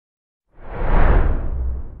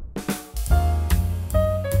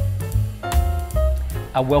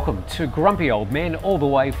Welcome to Grumpy Old Men, all the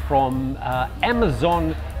way from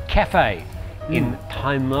Amazon Cafe in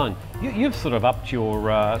Thai Mueang. You've sort of upped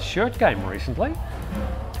your shirt game recently.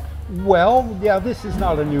 Well, yeah, this is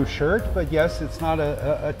not a new shirt, but yes, it's not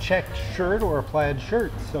a checked shirt or a plaid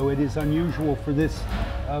shirt, so it is unusual for this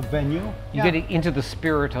venue. You're getting into the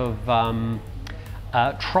spirit of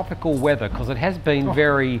tropical weather, because it has been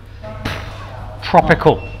very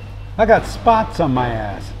tropical. I got spots on my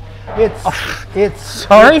ass. It's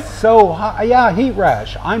sorry? It's so hot. Yeah, heat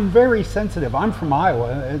rash. I'm very sensitive. I'm from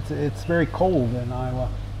Iowa. It's very cold in Iowa,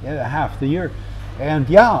 half the year. And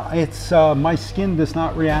yeah, it's my skin does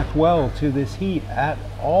not react well to this heat at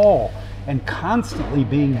all, and constantly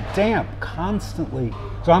being damp, constantly.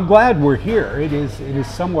 So I'm glad we're here. It is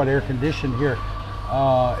somewhat air conditioned here.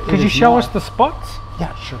 Could you show us the spots?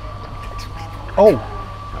 Yeah, sure. Oh,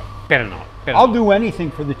 better not. I'll do anything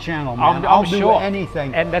for the channel, man. I'll do sure.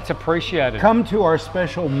 anything. And that's appreciated. Come to our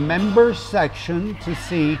special members section to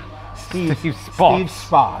see Steve's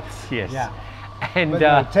spots. Yes. Yeah. And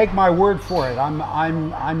but, take my word for it.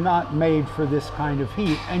 I'm not made for this kind of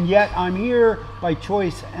heat, and yet I'm here by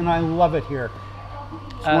choice, and I love it here.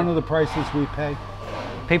 It's one of the prices we pay.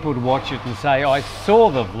 People would watch it and say, "I saw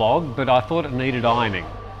the vlog, but I thought it needed ironing,"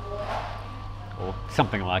 or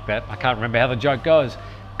something like that. I can't remember how the joke goes.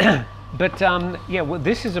 But yeah, well,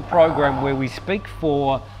 this is a program where we speak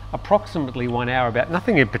for approximately 1 hour about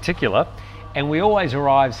nothing in particular, and we always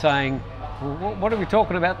arrive saying, well, what are we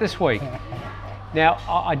talking about this week? Now,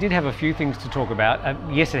 I did have a few things to talk about.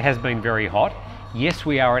 Yes, it has been very hot. Yes,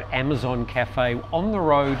 we are at Amazon Cafe on the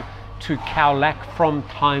road to Khao Lak from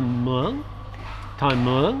Thai Mueang.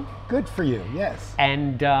 Good for you, yes.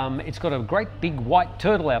 And it's got a great big white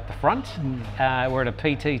turtle out the front. We're at a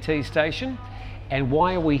PTT station. And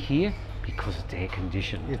why are we here? Because it's air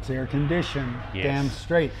conditioned. It's air conditioned, yes. Damn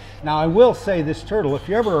straight. Now I will say this turtle, if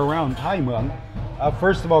you're ever around Thai Mueang,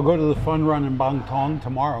 first of all, go to the fun run in Bang Thong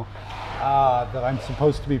tomorrow that I'm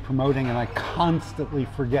supposed to be promoting, and I constantly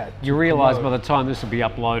forget. You realize by the time this will be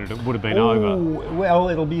uploaded, it would have been over. Well,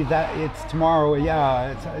 it'll be that, it's tomorrow,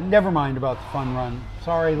 yeah. Never mind about the fun run.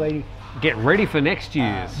 Sorry, lady. Get ready for next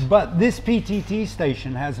year's. But this PTT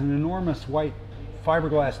station has an enormous white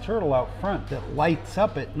fiberglass turtle out front that lights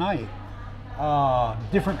up at night.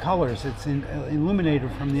 Different colors. It's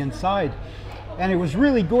illuminated from the inside, and it was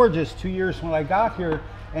really gorgeous 2 years when I got here.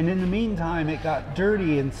 And in the meantime, it got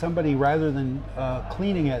dirty, and somebody, rather than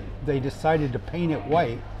cleaning it, they decided to paint it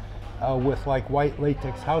white with like white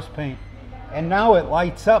latex house paint. And now it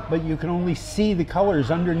lights up, but you can only see the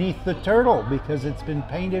colors underneath the turtle because it's been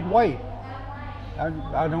painted white.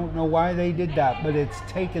 I don't know why they did that, but it's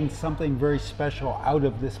taken something very special out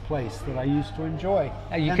of this place that I used to enjoy.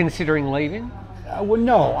 Are you considering leaving? Well,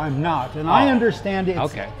 no, I'm not. And I understand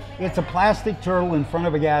it's a plastic turtle in front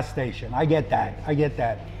of a gas station. I get that.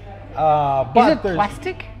 But is it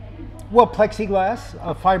plastic? Well, plexiglass,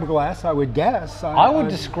 fiberglass, I would guess. I would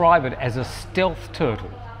describe it as a stealth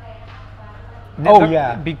turtle.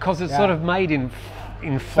 Yeah. Because it's sort of made in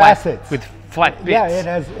facets. With flat bits.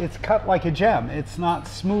 Yeah, it's cut like a gem. It's not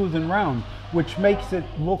smooth and round, which makes it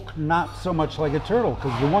look not so much like a turtle,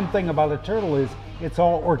 because the one thing about a turtle is it's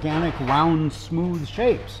all organic, round, smooth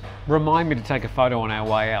shapes. Remind me to take a photo on our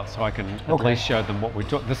way out so I can at least show them what we're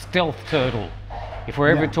talking. The stealth turtle. If we're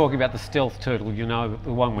ever talking about the stealth turtle, you know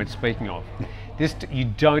the one we're speaking of. You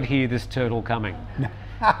don't hear this turtle coming.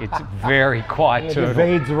 It's a very quiet turtle. It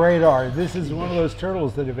evades radar. This is one of those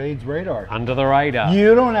turtles that evades radar. Under the radar.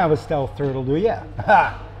 You don't have a stealth turtle, do you?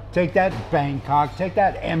 Take that, Bangkok. Take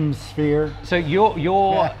that, M-Sphere. So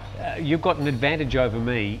you've got an advantage over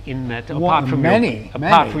me in that, apart from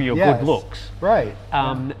your good looks. Right.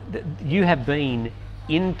 You have been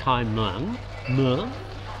in Thai Mueang,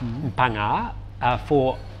 Panga,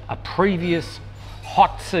 for a previous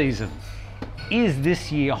hot season. Is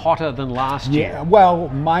this year hotter than last year? Yeah, well,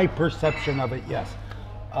 my perception of it, yes.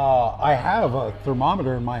 I have a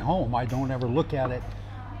thermometer in my home. I don't ever look at it.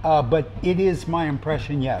 But it is my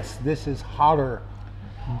impression, yes. This is hotter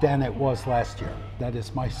than it was last year. That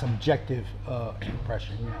is my subjective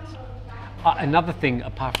impression, yes. Another thing,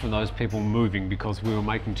 apart from those people moving because we were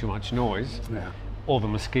making too much noise, or the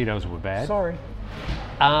mosquitoes were bad. Sorry.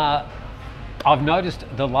 I've noticed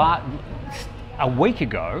about a week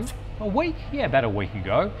ago,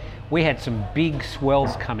 we had some big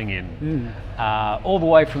swells coming in, all the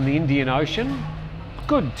way from the Indian Ocean.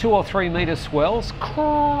 Good 2 or 3 meter swells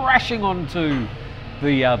crashing onto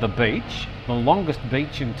the beach, the longest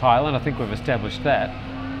beach in Thailand. I think we've established that,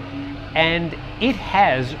 and it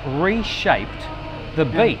has reshaped the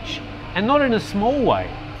beach, and not in a small way.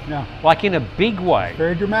 Yeah. like in a big way.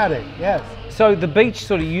 Very dramatic, yes. So the beach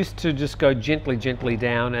sort of used to just go gently, gently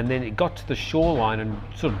down, and then it got to the shoreline and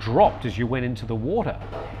sort of dropped as you went into the water.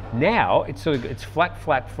 Now it's it's flat,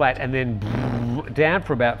 flat, flat, and then down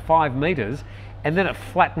for about 5 meters, and then it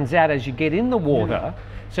flattens out as you get in the water.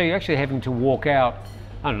 So you're actually having to walk out,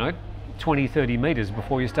 I don't know, 20, 30 meters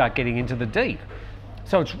before you start getting into the deep.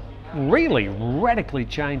 So it's really radically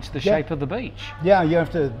changed the shape of the beach. Yeah, you have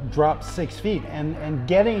to drop 6 feet, and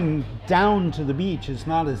getting down to the beach is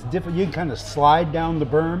not as difficult. You can kind of slide down the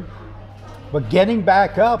berm, but getting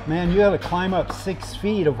back up, man, you got to climb up 6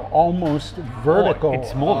 feet of almost vertical. Oh,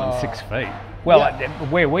 it's more than 6 feet. Well,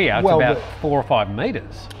 where we are, it's about 4 or 5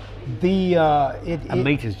 meters. A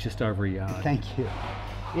meter's just over a yard. Thank you.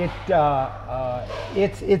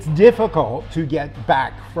 It's difficult to get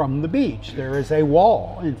back from the beach. There is a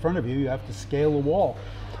wall in front of you. You have to scale a wall,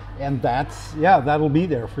 and that'll be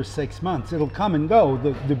there for 6 months. It'll come and go.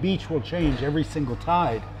 The beach will change every single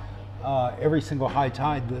tide, every single high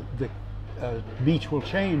tide. The beach will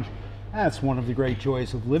change. That's one of the great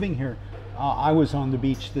joys of living here. I was on the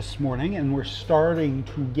beach this morning, and we're starting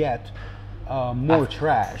to get more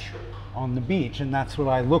trash on the beach, and that's what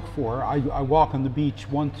I look for. I walk on the beach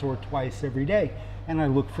once or twice every day, and I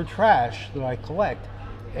look for trash that I collect,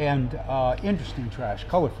 and interesting trash,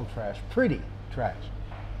 colorful trash, pretty trash.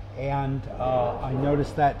 And I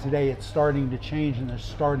noticed that today it's starting to change, and there's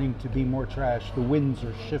starting to be more trash. The winds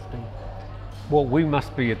are shifting. Well, we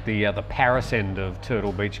must be at the Paris end of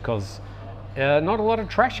Turtle Beach, because not a lot of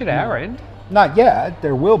trash at our end. Not yet.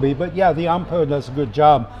 There will be, but yeah, the AMPO does a good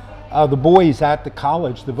job. The boys at the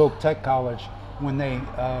college, the Voc Tech College, when they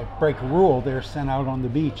break a rule, they're sent out on the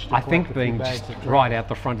beach. I think being just right out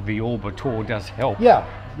the front of the Alba tour does help. Yeah,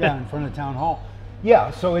 in front of Town Hall.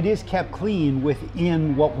 Yeah, so it is kept clean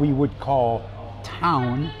within what we would call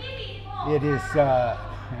town. It is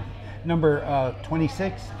number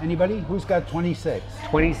 26. Anybody? Who's got 26?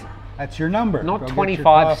 20. That's your number. Not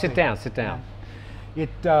 25. Sit down. Sit down.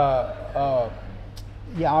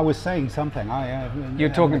 Yeah, I was saying something. You're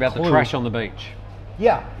talking about the trash on the beach.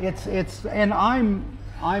 Yeah, and I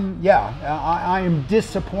am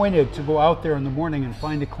disappointed to go out there in the morning and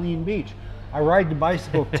find a clean beach. I ride the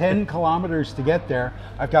bicycle 10 kilometers to get there.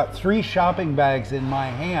 I've got 3 shopping bags in my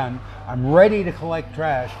hand. I'm ready to collect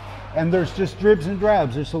trash, and there's just dribs and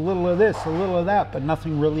drabs. There's a little of this, a little of that, but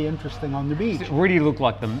nothing really interesting on the beach. It really looked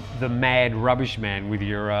like the mad rubbish man with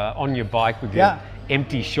your on your bike with your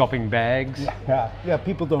empty shopping bags. Yeah.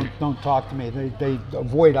 People don't talk to me. They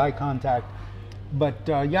avoid eye contact. But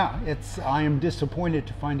I am disappointed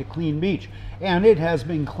to find a clean beach, and it has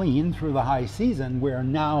been clean through the high season, where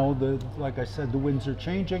now like I said, the winds are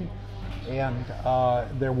changing, and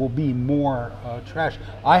there will be more trash.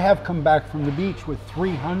 I have come back from the beach with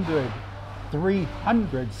 300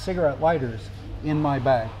 cigarette lighters in my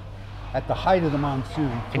bag at the height of the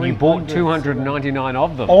monsoon. And you bought 299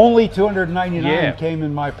 of them. Only 299 came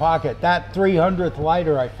in my pocket. That 300th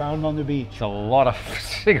lighter I found on the beach. It's a lot of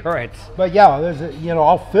cigarettes. But yeah,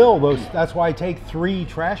 I'll fill those. That's why I take 3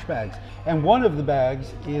 trash bags. And one of the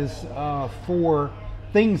bags is for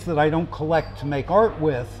things that I don't collect to make art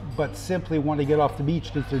with, but simply want to get off the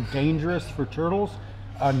beach because they're dangerous for turtles.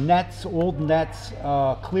 Nets, old nets,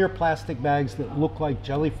 clear plastic bags that look like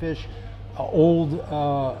jellyfish, old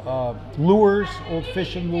lures, old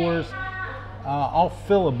fishing lures. I'll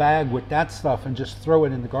fill a bag with that stuff and just throw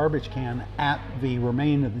it in the garbage can at the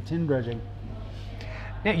remain of the tin dredging.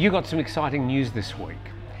 Now, you got some exciting news this week.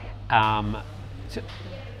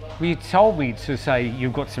 You told me to say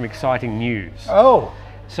you've got some exciting news. Oh.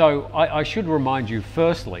 So I should remind you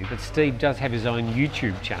firstly that Steve does have his own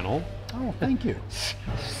YouTube channel. Oh, thank you.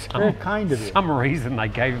 Very kind of you. For some reason they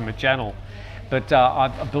gave him a channel. But I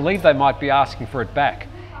believe they might be asking for it back.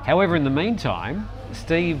 However, in the meantime,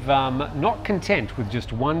 Steve, not content with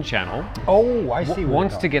just one channel,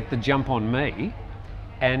 wants to get the jump on me,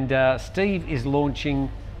 and Steve is launching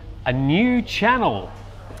a new channel.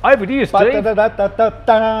 Over to you, Steve.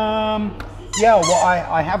 Yeah, well,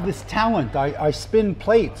 I have this talent. I spin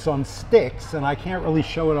plates on sticks, and I can't really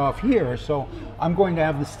show it off here, so I'm going to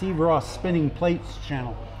have the Steve Ross Spinning Plates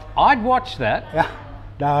channel. I'd watch that. Yeah.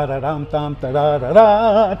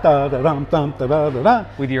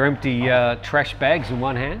 With your empty trash bags in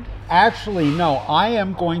one hand? Actually, no. I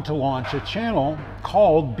am going to launch a channel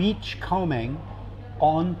called Beach Combing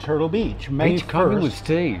on Turtle Beach. Beach Combing with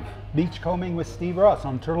Steve. Beach Combing with Steve Ross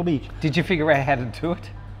on Turtle Beach. Did you figure out how to do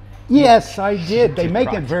it? Yes, I did. They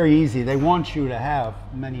make it very easy. They want you to have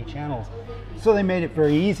many channels. So they made it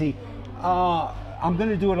very easy. I'm going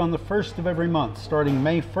to do it on the 1st of every month. Starting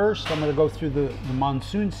May 1st, I'm going to go through the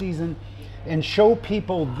monsoon season. and show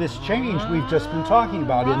people this change we've just been talking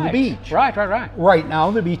about in the beach. Right. Right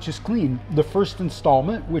now, the beach is clean. The first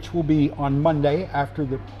installment, which will be on Monday after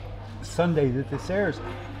the Sunday that this airs,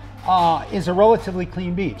 is a relatively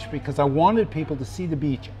clean beach because I wanted people to see the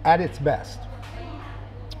beach at its best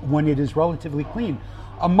when it is relatively clean.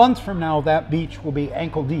 A month from now, that beach will be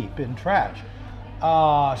ankle deep in trash.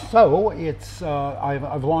 So it's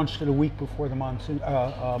I've launched it a week before the monsoon,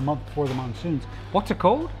 a month before the monsoons. What's it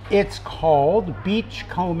called? It's called Beach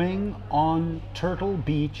Combing on Turtle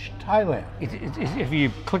Beach, Thailand. If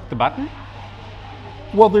you click the button?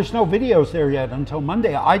 Well, there's no videos there yet until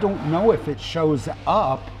Monday. I don't know if it shows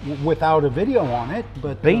up without a video on it,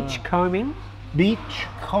 but Beach combing? Beach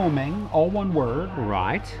combing, all one word.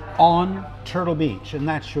 Right. On Turtle Beach, and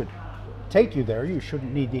that should take you there. You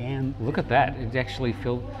shouldn't need the end. Look at that. It's actually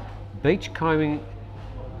filled. Beach combing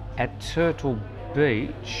at Turtle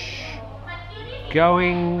Beach.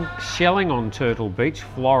 Shelling on Turtle Beach,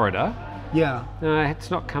 Florida. Yeah. No, it's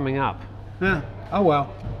not coming up. Yeah. Oh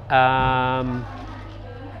well.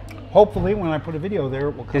 Hopefully, when I put a video there,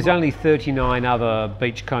 it will come There's up. only 39 other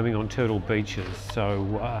beach combing on Turtle Beaches,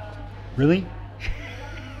 so... Really?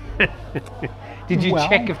 Did you Well,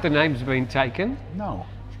 check if the name's been taken? No.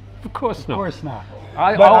 Of course not. Of course not.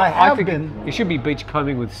 I think it should be Beach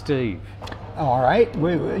Combing with Steve. All right.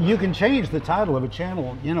 You can change the title of a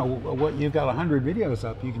channel. You know, what you've got 100 videos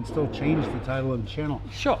up. You can still change the title of the channel.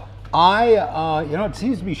 Sure. It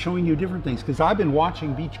seems to be showing you different things because I've been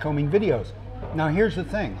watching beach combing videos. Now, here's the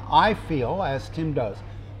thing. I feel, as Tim does,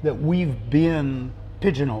 that we've been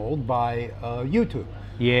pigeonholed by YouTube.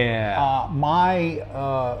 Yeah.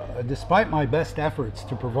 Despite my best efforts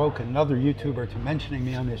to provoke another YouTuber to mentioning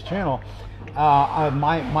me on his channel,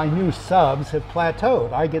 my new subs have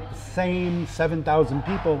plateaued. I get the same 7,000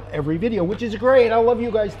 people every video, which is great. I love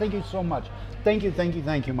you guys. Thank you so much. Thank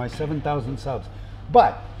you, my 7,000 subs.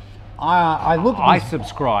 But I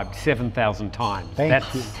subscribed 7,000 times.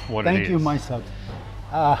 That's what it is. Thank you, my subs.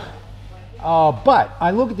 But I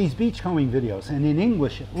look at these beachcombing videos, and in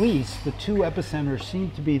English at least, the two epicenters seem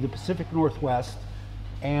to be the Pacific Northwest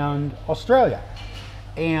and Australia.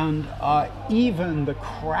 And even the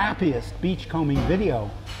crappiest beachcombing video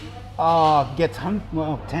gets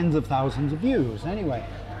tens of thousands of views. Anyway,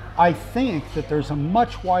 I think that there's a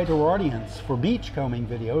much wider audience for beachcombing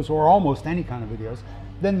videos, or almost any kind of videos,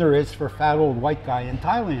 than there is for fat old white guy in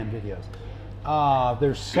Thailand videos.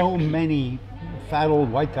 There's so many fat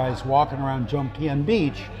old white guys walking around Jomtien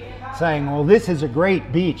Beach saying, well, this is a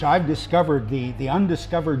great beach. I've discovered the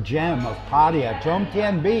undiscovered gem of Pattaya,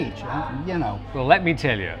 Jomtien Beach, you know. Well, let me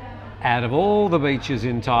tell you, out of all the beaches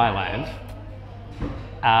in Thailand,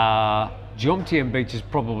 Jomtien Beach is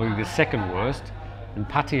probably the second worst, and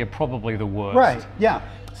Pattaya probably the worst. Right, yeah.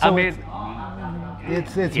 So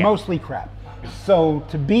it's mostly crap. So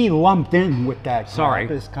to be lumped in with that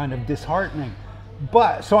crap is kind of disheartening.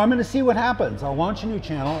 But so I'm going to see what happens. I'll launch a new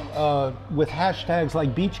channel with hashtags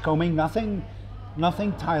like beachcombing, nothing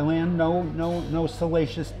Thailand, no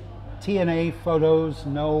salacious TNA photos,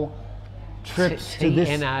 no trips to this.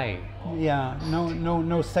 TNA. Yeah,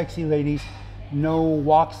 no sexy ladies, no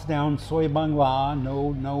walks down Soi Bangla,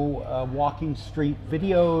 no walking street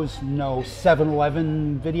videos, no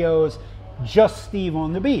 7-Eleven videos, just Steve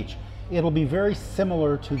on the beach. It'll be very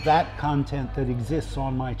similar to that content that exists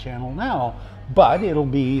on my channel now, but it'll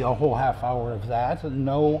be a whole half hour of that, and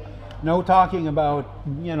no talking about,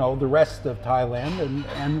 you know, the rest of Thailand,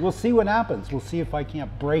 and we'll see what happens. We'll see if I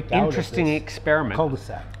can't break out Interesting of this experiment.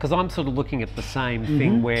 cul-de-sac. Because I'm sort of looking at the same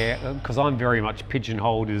thing where, because I'm very much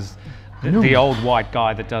pigeonholed as the old white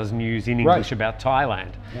guy that does news in English about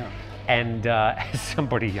Thailand. Yeah. And as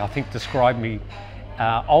somebody, I think, described me,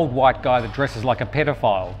 old white guy that dresses like a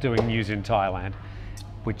pedophile doing news in Thailand,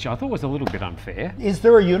 which I thought was a little bit unfair. Is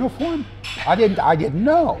there a uniform? I didn't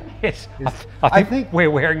know. Yes, I think we're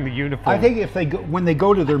wearing the uniform. I think if when they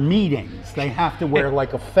go to their meetings, they have to wear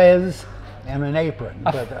like a fez and an apron.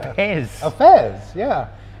 A fez. A fez, yeah.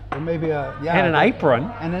 Or maybe and an apron.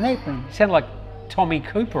 And an apron. You sound like Tommy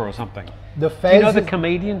Cooper or something. The fez. Do you know the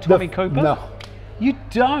comedian Tommy Cooper? No. You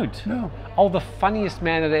don't? No. Oh, the funniest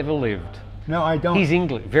man that ever lived. No, I don't. He's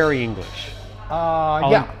English, very English.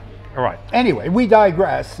 Yeah. All right. Anyway, we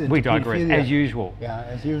digress. We digress, as usual. Yeah,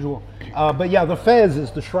 as usual. But yeah, the fez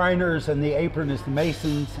is the Shriners and the apron is the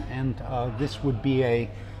Masons, and this would be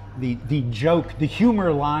the joke, the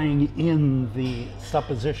humor lying in the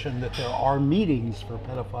supposition that there are meetings for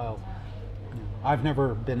pedophiles. I've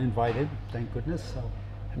never been invited, thank goodness. So.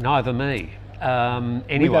 Neither me.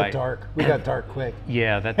 Anyway. We got dark quick.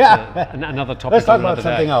 Yeah, that's another topic. Let's talk about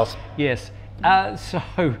something else. Yes. So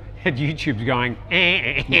And YouTube's going,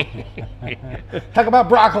 Talk about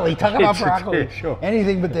broccoli, talk about It's- broccoli. sure.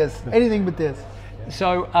 Anything but this, anything but this.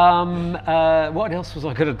 So, what else was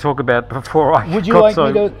I going to talk about before I Would you got like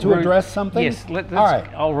so me to rude? address something? Yes, let's, All right.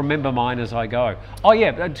 I'll remember mine as I go. Oh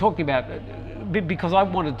yeah, talking about, because I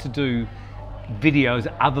wanted to do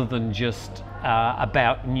videos other than just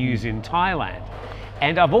about news in Thailand.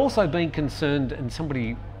 And I've also been concerned, and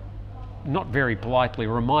somebody not very politely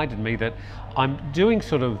reminded me that I'm doing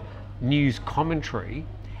sort of news commentary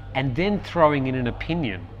and then throwing in an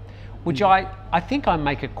opinion, which I think I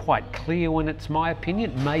make it quite clear when it's my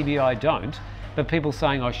opinion. Maybe I don't, but people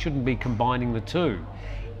saying I shouldn't be combining the two.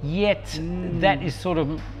 Yet that is sort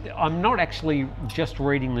of, I'm not actually just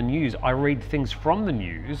reading the news. I read things from the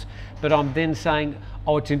news, but I'm then saying,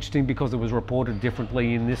 oh, it's interesting because it was reported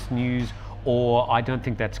differently in this news, or I don't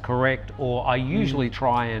think that's correct, or I usually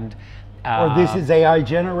try and Or this is AI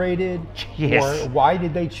generated. Yes. Or why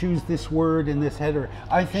did they choose this word in this header?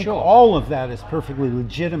 I think Sure. all of that is perfectly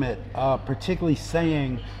legitimate, particularly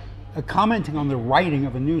saying, commenting on the writing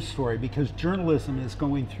of a news story, because journalism is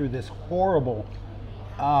going through this horrible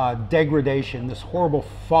degradation, this horrible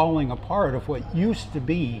falling apart of what used to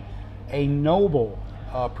be a noble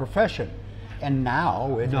profession. And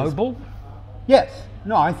now it is. noble. Yes.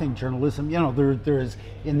 No, I think journalism, you know, there is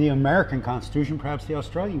in the American Constitution, perhaps the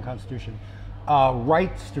Australian Constitution,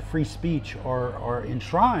 rights to free speech are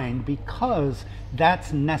enshrined because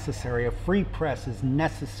that's necessary. A free press is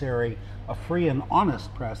necessary. A free and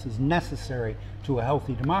honest press is necessary to a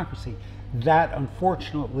healthy democracy. That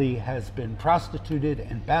unfortunately has been prostituted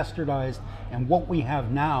and bastardized, and what we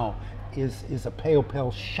have now is a pale,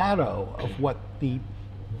 pale shadow of what the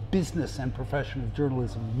business and profession of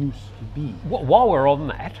journalism used to be. While we're on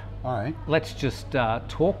that, All right. let's just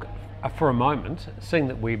talk for a moment, seeing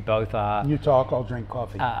that we both are You talk, I'll drink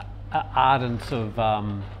coffee. ardents of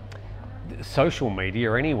social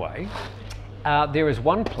media anyway. There is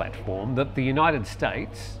one platform that the United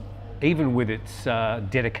States, even with its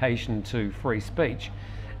dedication to free speech,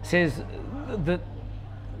 says that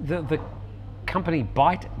the company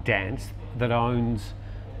ByteDance that owns,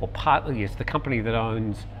 or partly yes, the company that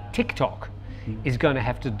owns TikTok, is going to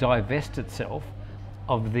have to divest itself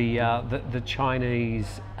of the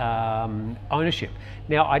Chinese ownership.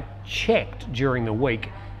 Now, I checked during the week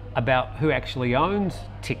about who actually owns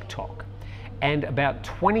TikTok, and about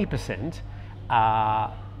 20%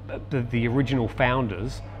 are the original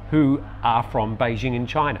founders, who are from Beijing in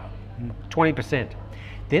China. 20%.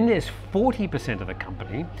 Then there's 40% of the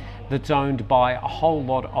company that's owned by a whole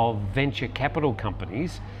lot of venture capital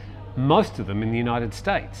companies, most of them in the United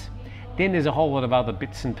States. Then there's a whole lot of other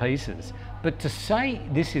bits and pieces. But to say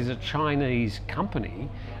this is a Chinese company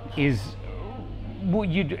is, well,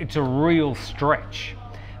 it's a real stretch.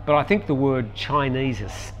 But I think the word Chinese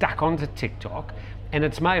is stuck onto TikTok, and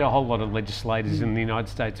it's made a whole lot of legislators in the United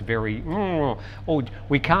States very,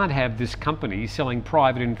 we can't have this company selling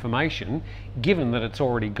private information, given that it's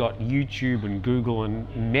already got YouTube and Google and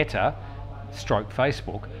Meta, stroke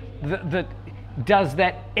Facebook, that does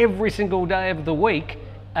that every single day of the week,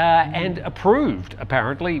 and approved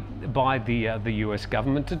apparently by the US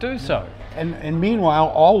government to do so. And meanwhile,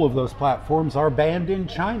 all of those platforms are banned in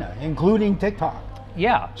China, including TikTok.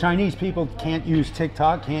 Yeah. Chinese people can't use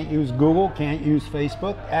TikTok, can't use Google, can't use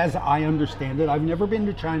Facebook, as I understand it. I've never been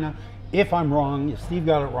to China. If I'm wrong, if Steve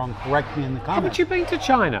got it wrong, correct me in the comments. Haven't you been to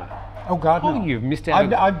China? Oh God, Oh, no. you've missed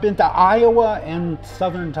out. I've been to Iowa and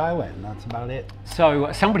southern Thailand. That's about it. So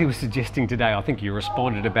somebody was suggesting today, I think you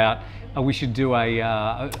responded about, we should do a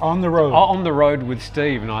On the road. on the road with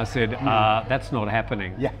Steve, and I said that's not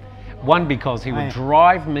happening. Yeah. One, because he would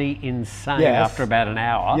drive me insane Yes. after about an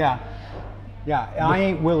hour. Yeah. Yeah. I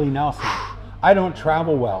ain't Willie Nelson. I don't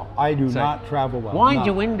travel well. I do not travel well. Wind No.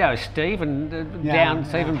 your window, Steve, and down,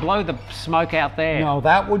 Steve, and blow the smoke out there. No,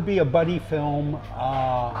 that would be a buddy film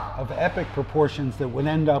of epic proportions that would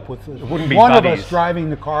end up with wouldn't be one of buddies. us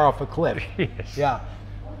driving the car off a cliff. Yes. Yeah.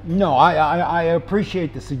 No, I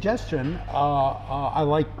appreciate the suggestion. I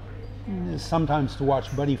like sometimes to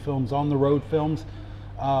watch buddy films, on the road films.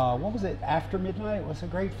 What was it? After Midnight? It was a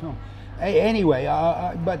great film. Anyway,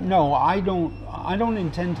 but no, I don't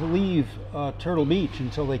intend to leave Turtle Beach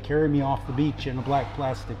until they carry me off the beach in a black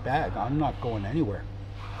plastic bag. I'm not going anywhere.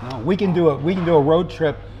 No, we can do a road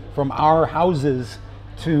trip from our houses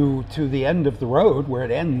to the end of the road where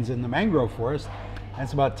it ends in the mangrove forest.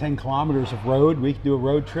 That's about 10 kilometers of road. We can do a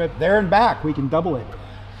road trip there and back. We can double it.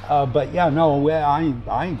 But yeah, no, I ain't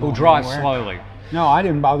going We'll drive anywhere. slowly. No, I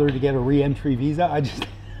didn't bother to get a re-entry visa. I just,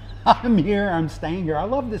 I'm here, I'm staying here. I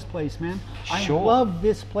love this place, man. Sure. I love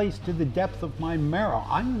this place to the depth of my marrow.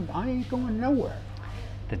 I ain't going nowhere.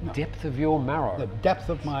 The depth of your marrow. The depth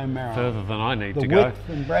of my marrow. Further than I need the to go. width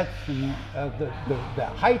and breadth and the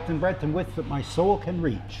height and breadth and width that my soul can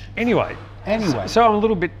reach. Anyway. Anyway. So I'm a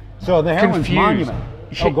little bit So the Heroines confused. Monument.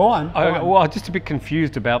 Oh, go on. Well, I'm just a bit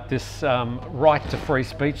confused about this right to free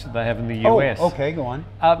speech that they have in the US. Oh, okay, go on.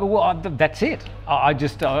 That's it. I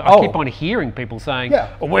keep on hearing people saying,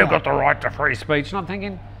 we've got the right to free speech. And I'm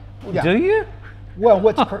thinking, well, do you? Well,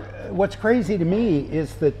 what's crazy to me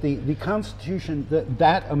is that the Constitution,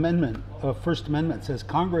 that amendment, First Amendment says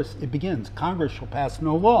Congress shall pass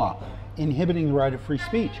no law inhibiting the right of free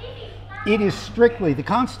speech. It is strictly, the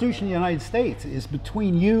Constitution of the United States is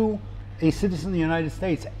between you, a citizen of the United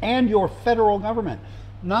States, and your federal government,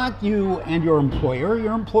 not you and your employer.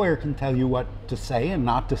 Your employer can tell you what to say and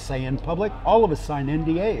not to say in public. All of us sign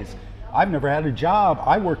NDAs. I've never had a job.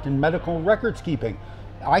 I worked in medical records keeping.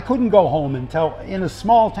 I couldn't go home and tell, in a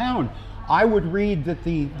small town, I would read that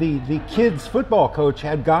the kids' football coach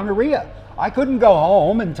had gonorrhea. I couldn't go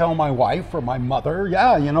home and tell my wife or my mother,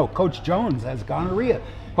 Coach Jones has gonorrhea.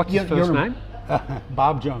 What's his first name?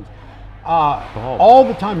 Bob Jones. All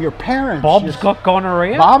the time, your parents. Bob's got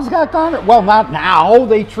gonorrhea? Bob's got gonorrhea. Well, not now.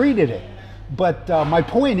 They treated it. But my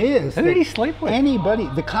point is, who did he sleep with? Anybody.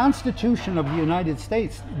 The Constitution of the United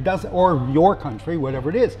States doesn't, or your country, whatever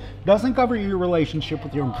it is, doesn't cover your relationship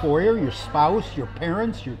with your employer, your spouse, your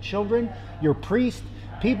parents, your children, your priest.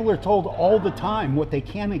 People are told all the time what they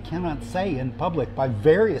can and cannot say in public by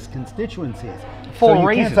various constituencies. For so you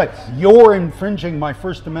reasons. can't say, you're infringing my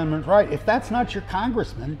First Amendment right. If that's not your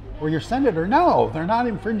congressman or your senator, no, they're not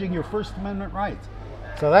infringing your First Amendment rights.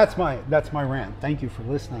 So that's my rant. Thank you for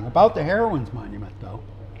listening. About the Heroines Monument, though.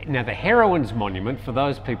 Now, the Heroines Monument, for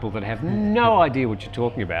those people that have no idea what you're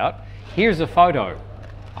talking about, here's a photo.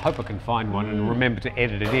 I hope I can find one and remember to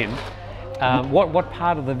edit it in. What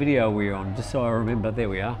part of the video are we on? Just so I remember. There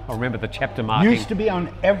we are. I remember the chapter marking. Used to be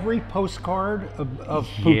on every postcard of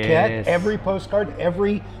Phuket. Yes. Every postcard,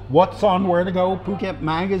 every What's on Where to Go, Phuket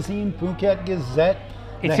Magazine, Phuket Gazette.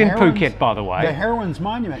 It's in Phuket, by the way. The Heroines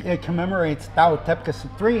Monument. It commemorates Tao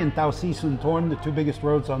Tepkasit 3 and Tao Si Sun Torn. The two biggest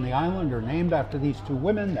roads on the island are named after these two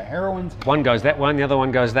women, the heroines. One goes that way and the other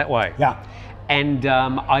one goes that way. Yeah. And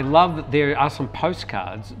I love that there are some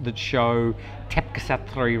postcards that show Tepkasit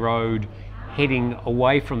 3 Road heading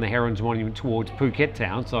away from the Heroines Monument towards Phuket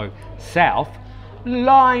town, so south,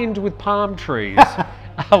 lined with palm trees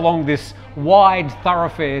along this wide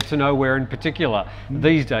thoroughfare to nowhere in particular.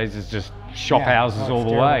 These days it's just shop houses all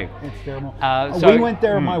the way. It's terrible. So we went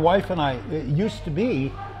there, my wife and I. It used to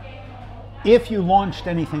be, if you launched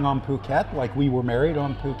anything on Phuket, like we were married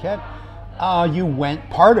on Phuket, you went,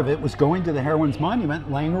 part of it was going to the Heroines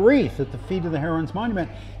Monument, laying a wreath at the feet of the Heroines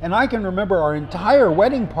Monument. And I can remember our entire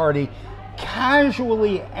wedding party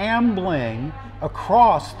casually ambling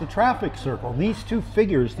across the traffic circle. These two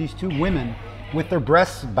figures, these two women, with their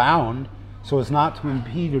breasts bound so as not to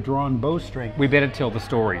impede a drawn bowstring. We better tell the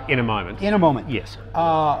story in a moment. In a moment. Yes.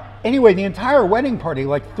 Anyway, the entire wedding party,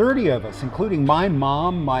 like 30 of us, including my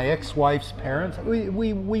mom, my ex-wife's parents,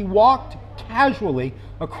 we walked casually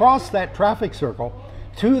across that traffic circle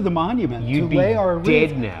to the monument to lay our wreath. You'd be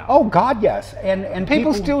dead now. Oh God, yes. And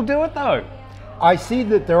people still do it though. I see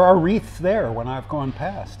that there are wreaths there when I've gone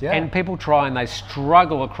past, yeah. And people try and they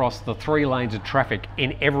struggle across the 3 lanes of traffic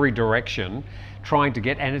in every direction, trying to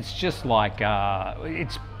get, and it's just like,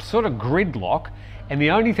 it's sort of gridlock, and the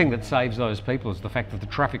only thing that saves those people is the fact that the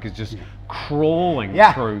traffic is just crawling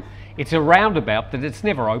through. It's a roundabout that it's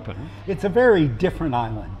never open. It's a very different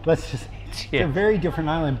island. It's a very different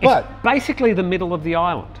island, but it's basically the middle of the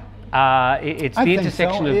island. It's the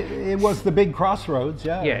intersection of. It was the big crossroads,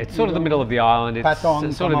 yeah. Yeah, it's sort of the middle of the island. It's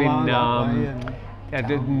Patong, sort of Tamalang,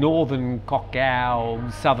 in northern Kok Kao,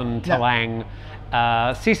 southern Talang,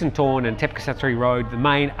 Si Sun Torn and Tepkasit 3 Road, the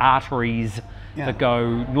main arteries that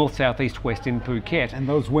go north, south, east, west in Phuket. And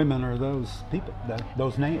those women are those people,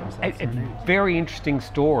 those names. That's their names. Very interesting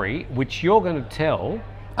story, which you're going to tell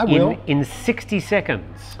in 60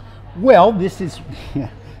 seconds. Well, this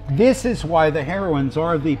is why the heroines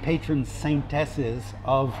are the patron saintesses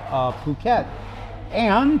of Phuket,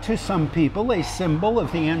 and to some people a symbol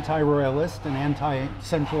of the anti-royalist and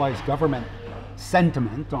anti-centralized government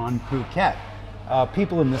sentiment on Phuket.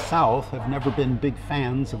 People in the south have never been big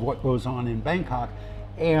fans of what goes on in Bangkok,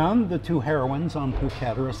 and the two heroines on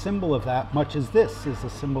Phuket are a symbol of that, much as this is a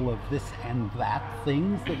symbol of this and that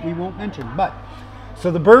things that we won't mention. But so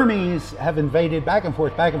the Burmese have invaded back and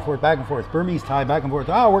forth, back and forth, back and forth. Burmese Thai back and forth.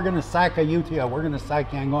 Oh, we're going to sack Ayutthaya. We're going to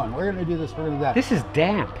sack Yangon. We're going to do this. We're going to do that. This is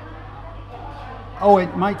damp. Oh,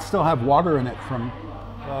 it might still have water in it from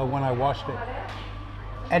when I washed it.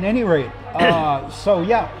 At any rate,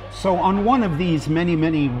 so on one of these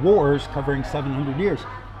many wars covering 700 years,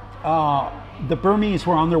 the Burmese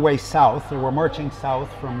were on their way south. They were marching south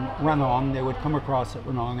from Ranong. They would come across at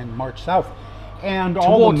Ranong and march south. And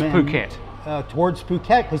all the men, Phuket. Towards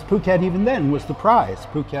Phuket, because Phuket even then was the prize.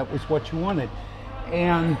 Phuket was what you wanted.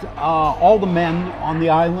 And all the men on the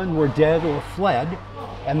island were dead or fled,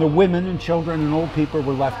 and the women and children and old people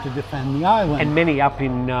were left to defend the island. And many up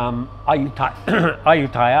in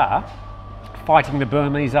Ayutthaya fighting the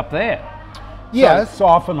Burmese up there. Yes,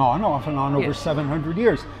 off and on over Yes. 700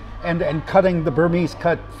 years. And cutting, the Burmese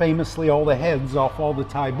cut famously all the heads off all the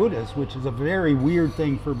Thai Buddhas, which is a very weird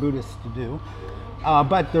thing for Buddhists to do.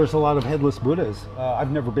 But there's a lot of headless Buddhas.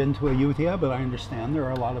 I've never been to Ayutthaya, but I understand there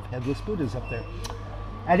are a lot of headless Buddhas up there.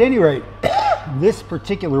 At any rate, this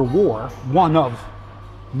particular war, one of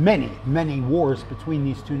many wars between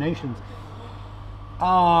these two nations,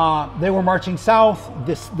 they were marching south.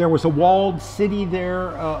 There was a walled city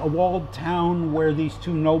there, a walled town where these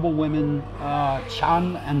two noble women,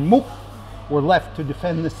 Chan and Muk, were left to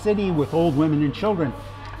defend the city with old women and children.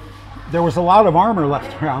 There was a lot of armor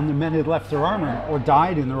left around. The men had left their armor or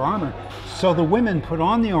died in their armor. So the women put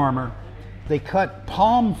on the armor. They cut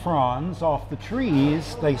palm fronds off the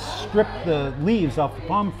trees. They stripped the leaves off the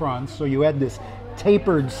palm fronds, so you had this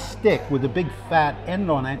tapered stick with a big fat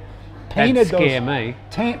end on it. That'd scare me.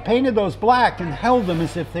 Painted those black and held them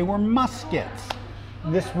as if they were muskets.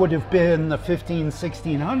 This would have been the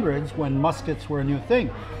 1600s when muskets were a new thing.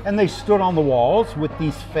 And they stood on the walls with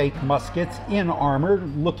these fake muskets in armor,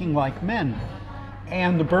 looking like men.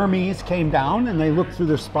 And the Burmese came down and they looked through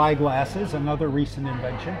their spy glasses, another recent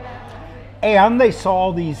invention. And they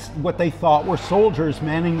saw these, what they thought were soldiers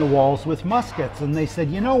manning the walls with muskets. And they said,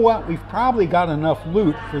 you know what, we've probably got enough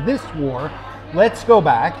loot for this war. Let's go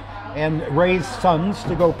back and raise sons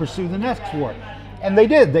to go pursue the next war. And they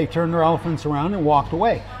did. They turned their elephants around and walked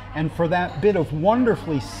away. And for that bit of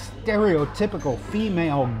wonderfully stereotypical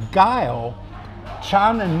female guile,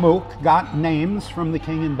 Chan and Mook got names from the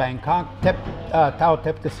king in Bangkok, Tao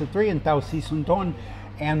Tep Kasatri and Tao Si Sun Ton,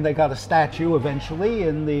 and they got a statue eventually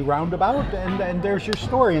in the roundabout, and there's your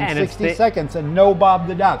story in 60 seconds, and no Bob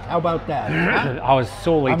the Duck. How about that? I was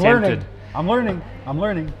sorely tempted. I'm learning.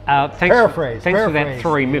 Thanks Paraphrase. For that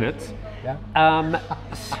 3 minutes. Yeah.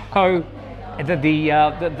 So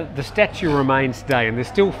the statue remains today, and they're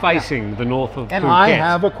still facing the north of And Phuket. I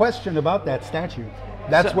have a question about that statue.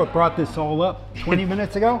 That's what brought this all up 20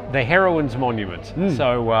 minutes ago? The Heroines Monument.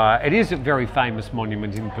 So it is a very famous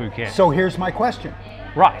monument in Phuket. So here's my question.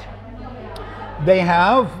 Right. They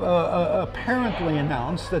have apparently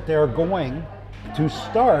announced that they're going to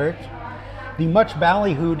start the much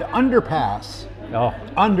ballyhooed underpass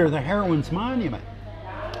under the Heroines Monument.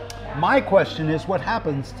 My question is, what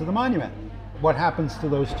happens to the monument? What happens to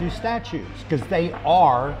those two statues? Because they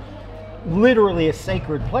are literally a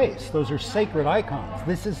sacred place. Those are sacred icons.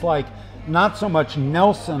 This is like not so much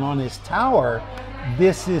Nelson on his tower.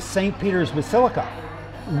 This is St. Peter's Basilica.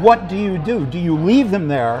 What do you do? Do you leave them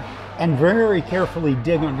there and very carefully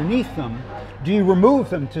dig underneath them? Do you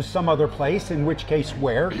remove them to some other place, in which case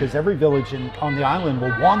where? Because every village on the island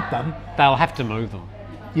will want them. They'll have to move them.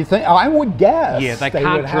 You think? I would guess. Yeah, they can't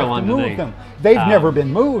can't drill move underneath. them. They've never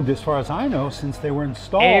been moved, as far as I know, since they were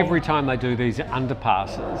installed. Every time they do these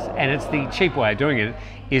underpasses, and it's the cheap way of doing it,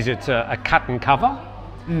 is it's a cut and cover.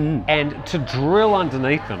 And to drill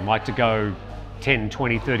underneath them, like to go 10,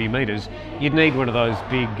 20, 30 meters, you'd need one of those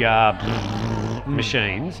big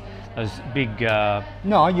machines, those big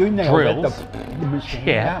No, you nailed drills. it. The machine.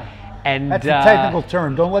 Yeah. And That's a technical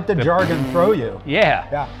term. Don't let the jargon throw you.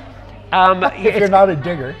 Yeah. If you're not a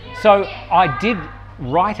digger. So I did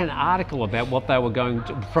write an article about what they were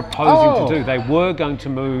proposing to do. They were going to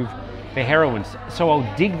move the Heroines. So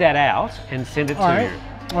I'll dig that out and send it to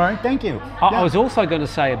you. All right, thank you. I was also going to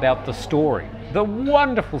say about the story, the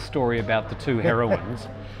wonderful story about the two heroines,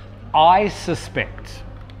 I suspect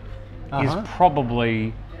is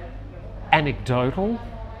probably anecdotal,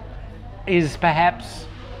 is perhaps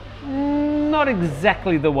not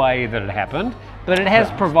exactly the way that it happened, but it has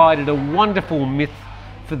provided a wonderful myth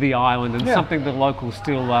for the island and something the locals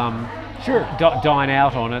still dine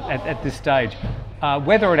out on it at this stage.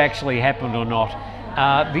 Whether it actually happened or not,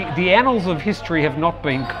 the annals of history have not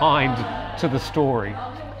been kind to the story.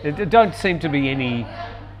 There don't seem to be any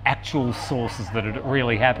actual sources that it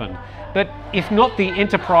really happened. But if not the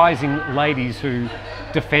enterprising ladies who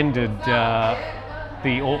defended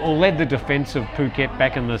or led the defence of Phuket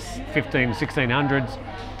back in the 1600s,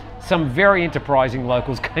 some very enterprising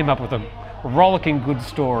locals came up with a rollicking good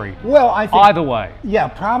story. Well, I think Either way. Yeah,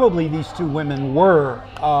 probably these two women were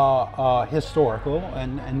historical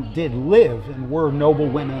and did live and were noble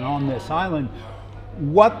women on this island.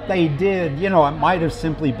 What they did, you know, it might have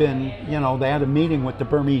simply been, you know, they had a meeting with the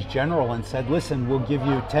Burmese general and said, listen, we'll give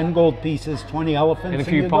you 10 gold pieces, 20 elephants, And a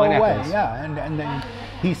few you go away. pineapples. Yeah, and then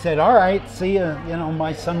he said, all right, see you, you know,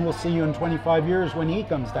 my son will see you in 25 years when he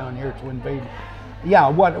comes down here to invade. Yeah,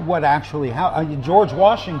 what actually, how, George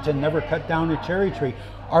Washington never cut down a cherry tree.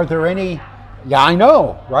 Are there any, yeah, I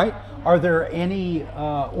know, right? Are there any,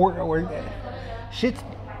 shit's,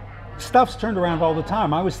 stuff's turned around all the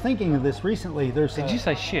time. I was thinking of this recently. Did you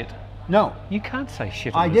say shit? No. You can't say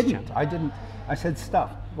shit I on this didn't. channel. I didn't. I said stuff.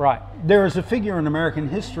 Right. There is a figure in American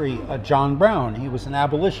history, John Brown. He was an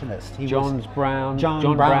abolitionist. John Brown's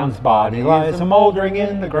Brown's body lies a moldering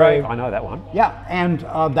in the grave. I know that one. Yeah, and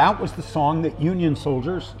that was the song that Union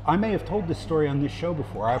soldiers, I may have told this story on this show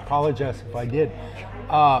before. I apologize if I did.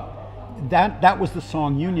 That was the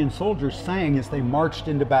song Union soldiers sang as they marched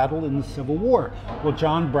into battle in the Civil War. Well,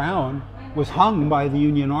 John Brown was hung by the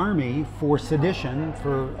Union Army for sedition,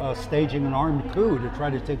 for staging an armed coup to try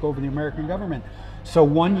to take over the American government. So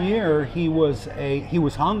one year he was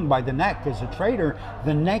hung by the neck as a traitor.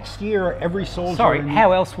 The next year, every soldier. Sorry,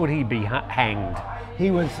 how else would he be hanged?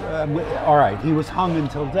 He was all right. He was hung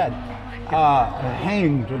until dead,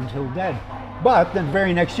 hanged until dead. But the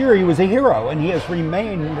very next year, he was a hero, and he has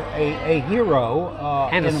remained a hero.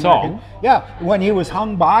 And in a song. American, yeah, when he was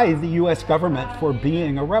hung by the U.S. government for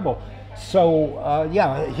being a rebel. So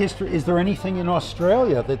yeah, history. Is there anything in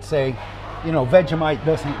Australia that say, you know, Vegemite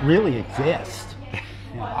doesn't really exist?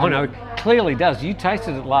 Oh no, it clearly does. You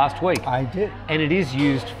tasted it last week. I did. And it is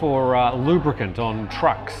used for lubricant on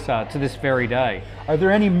trucks to this very day. Are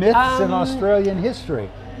there any myths in Australian history?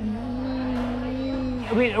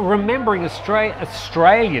 I mean, remembering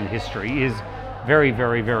Australian history is very,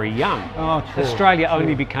 very, very young. Oh, true. Australia True.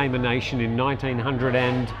 only became a nation in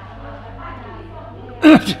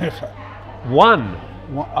 1901.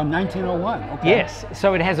 1901. Okay. Yes,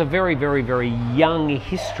 so it has a very, very, very young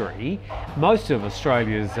history. Most of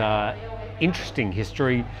Australia's interesting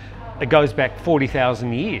history goes back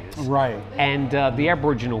 40,000 years. Right. And the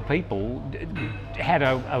Aboriginal people had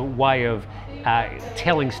a way of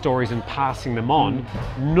telling stories and passing them on,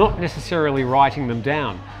 not necessarily writing them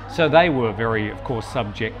down. So they were very, of course,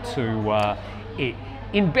 subject to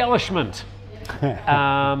embellishment.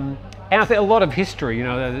 And I think a lot of history, you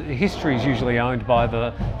know, history is usually owned by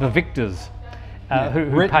the victors. Who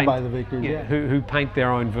written paint, by the victors, yeah. Who paint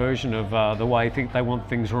their own version of the way they want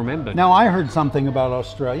things remembered. Now, I heard something about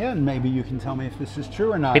Australia, and maybe you can tell me if this is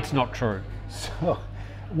true or not. It's not true. So,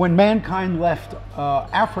 when mankind left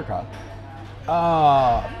Africa,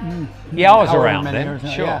 yeah, I was around then,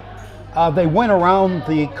 sure. Yeah, they went around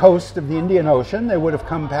the coast of the Indian Ocean. They would have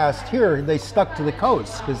come past here. They stuck to the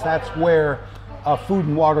coast because that's where food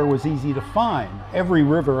and water was easy to find. Every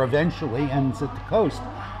river eventually ends at the coast,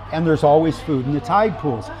 and there's always food in the tide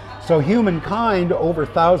pools. So humankind, over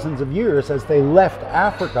thousands of years, as they left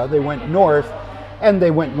Africa, they went north, and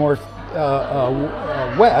they went west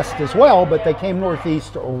as well, but they came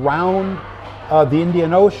northeast around the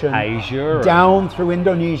Indian Ocean, Asia, down through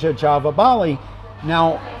Indonesia, Java, Bali.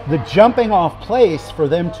 Now, the jumping off place for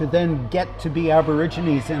them to then get to be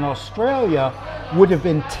Aborigines in Australia would have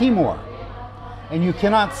been Timor. And you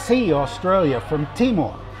cannot see Australia from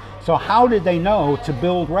Timor. So how did they know to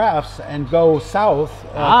build rafts and go south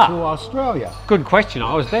to Australia? Good question.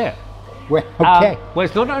 I was there. Well, okay. Well,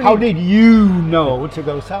 it's not only. How did you know to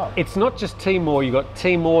go south? It's not just Timor. You got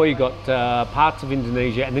parts of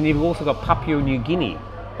Indonesia, and then you've also got Papua New Guinea.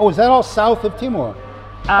 Oh, is that all south of Timor?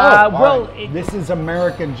 Well, right. This is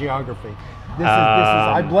American geography. This is.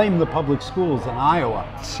 I blame the public schools in Iowa.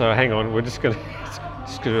 So hang on, we're just going to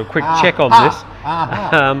do a quick check on this.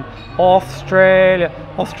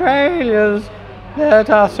 Australia's let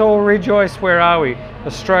us all rejoice. Where are we?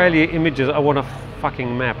 Australia images. I want a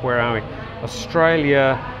fucking map. Where are we?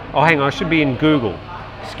 Australia. Oh, hang on. I should be in Google.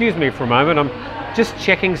 Excuse me for a moment. I'm just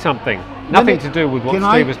checking something. Nothing to do with what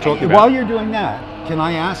Steve was talking about. While you're doing that, can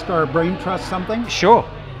I ask our brain trust something? Sure.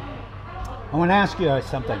 I want to ask you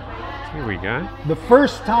something. Here we go. The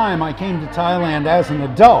first time I came to Thailand as an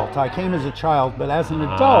adult, I came as a child, but as an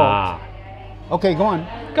adult. Okay, go on.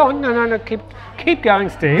 Go on. No. Keep going,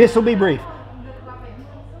 Steve. This will be brief.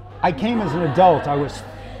 I came as an adult. I was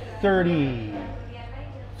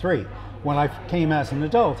 33 when I came as an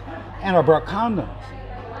adult, and I brought condoms.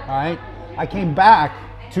 All right. I came back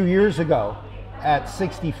 2 years ago at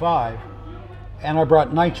 65, and I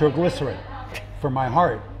brought nitroglycerin for my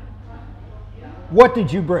heart. What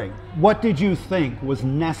did you bring? What did you think was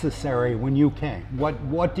necessary when you came?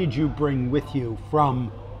 What did you bring with you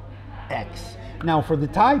from X? Now, for the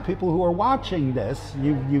Thai people who are watching this,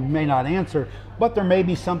 you may not answer, but there may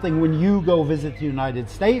be something when you go visit the United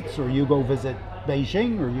States, or you go visit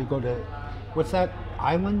Beijing, or you go to, what's that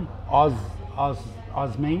island?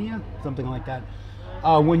 Osmania? Something like that.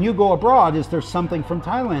 When you go abroad, is there something from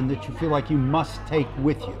Thailand that you feel like you must take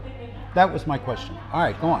with you? That was my question. All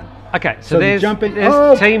right, go on. Okay, so there's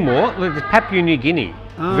Timor, Papua New Guinea,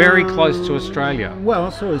 very close to Australia.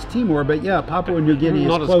 Well, so is Timor, but yeah, Papua New Guinea is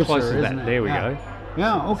closer, not as close as isn't that. it? There we go.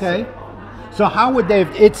 Yeah, okay. So how would they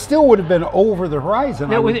have, it still would have been over the horizon,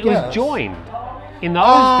 No, it was joined. In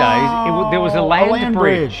those days, there was a land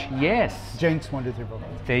bridge. Yes. Jinx, 1, 2, 3, 4,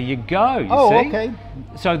 5. There you go, you see? Okay.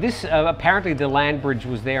 So this, apparently the land bridge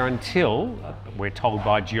was there until, we're told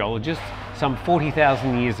by geologists, some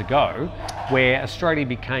 40,000 years ago, where Australia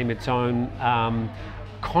became its own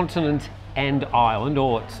continent and island,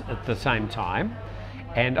 all at the same time.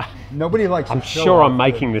 And nobody likes I'm sure I'm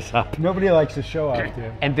making this up. Nobody likes to show off,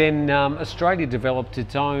 dude. And then Australia developed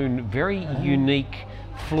its own very unique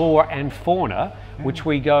flora and fauna, which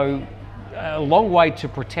we go a long way to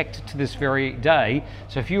protect to this very day.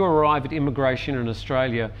 So if you arrive at immigration in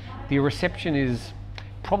Australia, the reception is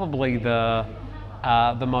probably the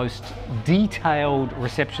most detailed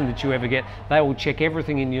reception that you ever get. They will check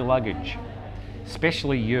everything in your luggage,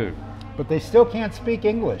 especially you. But they still can't speak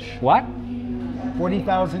English. What?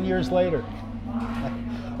 40,000 years later.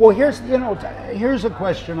 Well, here's a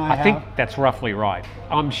question I have. I think that's roughly right.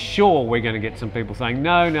 I'm sure we're going to get some people saying,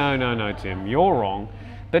 no, Tim, you're wrong.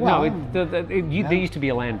 But well, no, there used to be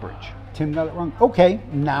a land bridge. Tim got it wrong. Okay,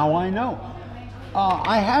 now I know.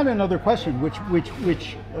 I had another question, which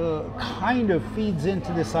kind of feeds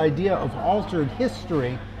into this idea of altered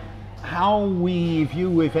history, how we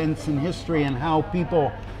view events in history, and how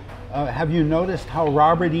people. Have you noticed how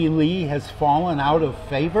Robert E. Lee has fallen out of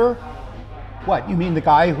favor? What, you mean the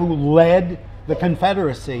guy who led the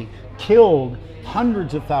Confederacy, killed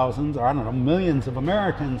hundreds of thousands, or I don't know, millions of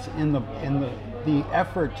Americans in the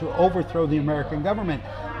effort to overthrow the American government?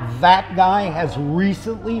 That guy has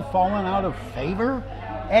recently fallen out of favor?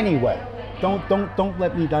 Anyway, don't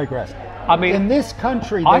let me digress. I mean, in this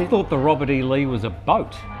country, I thought the Robert E. Lee was a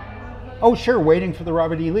boat. Oh, sure, waiting for the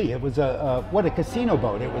Robert E. Lee. It was a casino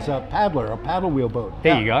boat. It was a paddler, a paddle wheel boat.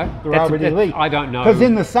 There you go. The Robert E. Lee. I don't know. Because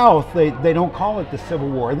in the South, they don't call it the Civil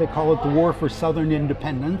War. They call it the War for Southern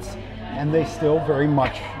Independence, and they still very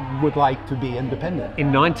much would like to be independent.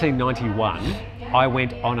 In 1991, I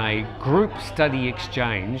went on a group study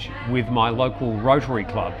exchange with my local Rotary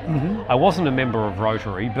Club. I wasn't a member of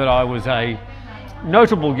Rotary, but I was a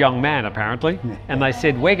notable young man, apparently, and they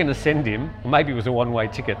said, we're going to send him, or maybe it was a one-way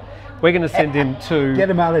ticket, we're going to send him to get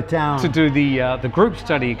him out of town to do the group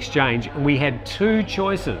study exchange. And we had two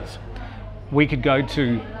choices. We could go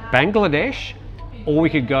to Bangladesh, or we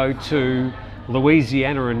could go to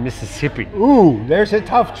Louisiana and Mississippi. Ooh, there's a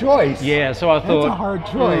tough choice. Yeah, so I thought, that's a hard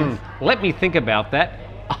choice. Let me think about that.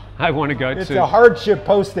 I want to go It's a hardship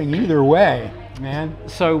posting either way, man.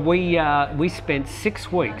 So we spent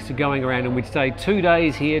 6 weeks going around, and we'd stay 2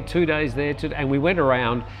 days here, 2 days there, and we went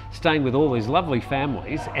around staying with all these lovely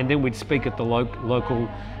families, and then we'd speak at the local,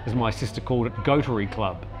 as my sister called it, Rotary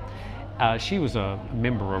Club. She was a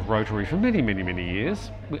member of Rotary for many, many, many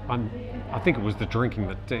years. I think it was the drinking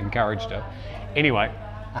that encouraged her. Anyway,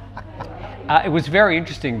 it was very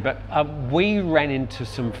interesting, but we ran into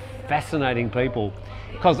some fascinating people,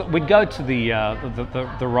 because we'd go to the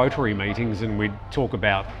Rotary meetings and we'd talk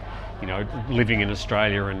about, living in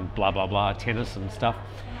Australia and blah, blah, blah, tennis and stuff.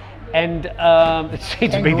 And it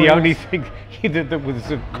seemed to be the only thing that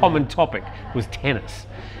was a common topic was tennis.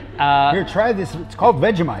 Here, try this. It's called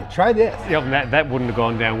Vegemite. Try this. Yeah, that wouldn't have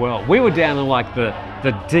gone down well. We were down in like the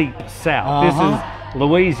deep south. This is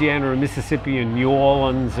Louisiana and Mississippi and New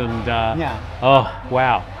Orleans and oh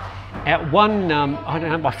wow. At one, I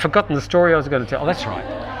don't know, I've forgotten the story I was going to tell. Oh, that's right.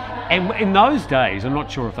 And in those days, I'm not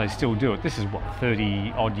sure if they still do it. This is what,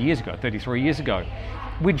 30 odd years ago, 33 years ago.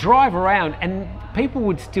 We'd drive around and people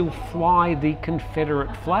would still fly the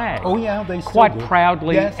Confederate flag. Oh yeah, they still quite do.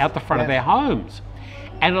 proudly out the front of their homes.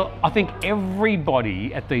 And I think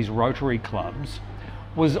everybody at these Rotary clubs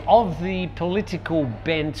was of the political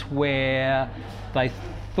bent where they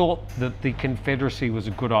thought that the Confederacy was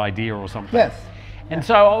a good idea or something. Yes. And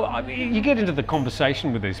so you get into the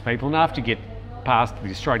conversation with these people, and after you get past the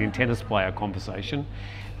Australian tennis player conversation,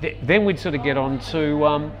 then we'd sort of get on to,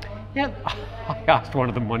 I asked one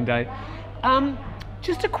of them one day,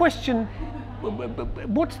 just a question,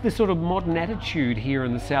 what's the sort of modern attitude here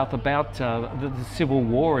in the South about the Civil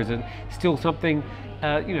War? Is it still something,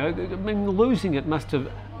 you know, I mean, losing it must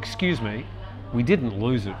have, excuse me, we didn't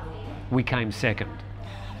lose it, we came second.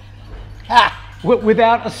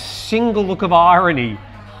 Without a single look of irony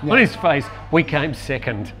on his face, we came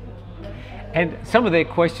second. And some of their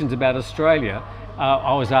questions about Australia,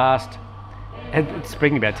 I was asked, and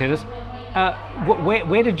speaking about tennis,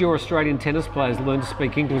 where did your Australian tennis players learn to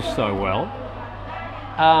speak English so well?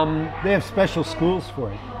 They have special schools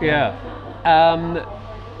for it. Yeah.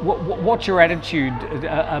 What's your attitude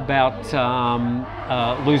about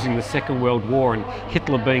losing the Second World War and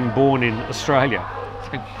Hitler being born in Australia?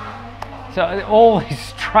 So all these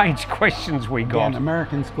strange questions we got. In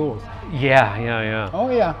American schools. Yeah. Oh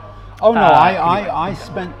yeah. Oh no, I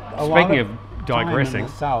spent a lot Speaking of digressing. time in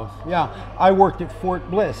the South. Yeah, I worked at Fort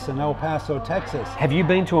Bliss in El Paso, Texas. Have you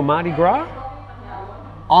been to a Mardi Gras?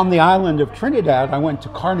 On the island of Trinidad, I went to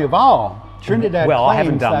Carnival. Trinidad well, claims I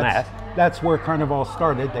haven't done that's where Carnival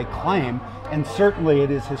started, they claim, and certainly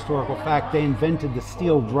it is historical fact. They invented the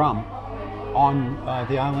steel drum on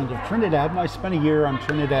the island of Trinidad, and I spent a year on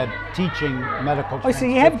Trinidad teaching medical. Oh, so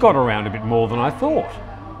you have got around a bit more than I thought.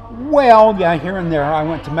 Well, yeah, here and there. I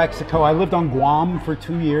went to Mexico. I lived on Guam for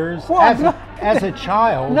 2 years. Well, as a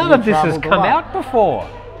child. None of this has come out before.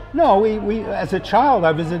 No, we as a child,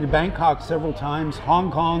 I visited Bangkok several times,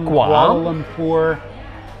 Hong Kong, Guam? Kuala Lumpur.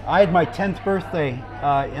 I had my 10th birthday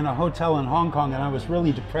in a hotel in Hong Kong, and I was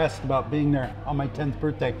really depressed about being there on my 10th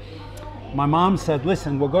birthday. My mom said,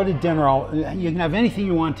 listen, we'll go to dinner. You can have anything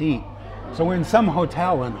you want to eat. So we're in some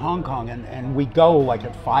hotel in Hong Kong, and we go like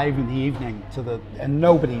at 5 in the evening and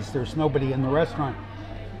there's nobody in the restaurant.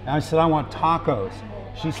 And I said, I want tacos.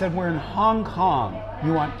 She said, we're in Hong Kong.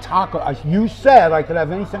 You want tacos? You said I could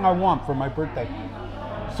have anything I want for my birthday.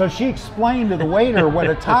 So she explained to the waiter what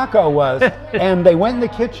a taco was, and they went in the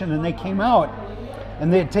kitchen and they came out,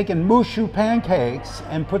 and they had taken mushu pancakes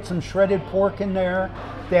and put some shredded pork in there.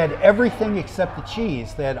 They had everything except the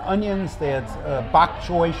cheese. They had onions, they had bok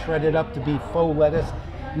choy shredded up to be faux lettuce,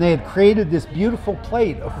 and they had created this beautiful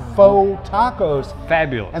plate of faux tacos.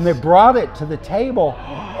 Fabulous. And they brought it to the table,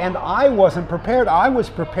 and I wasn't prepared. I was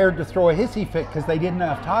prepared to throw a hissy fit because they didn't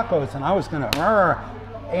have tacos, and I was going to,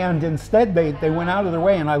 and instead they went out of their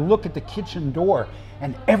way, and I look at the kitchen door,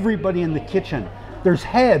 and everybody in the kitchen, there's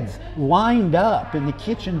heads lined up in the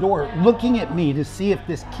kitchen door looking at me to see if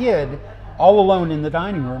this kid, all alone in the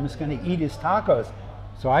dining room, is going to eat his tacos.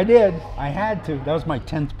 So I did. I had to. That was my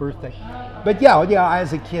 10th birthday. But yeah,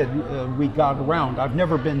 as a kid, we got around. I've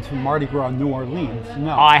never been to Mardi Gras New Orleans.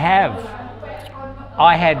 No. I have.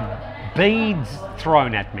 I had beads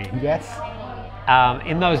thrown at me. Yes.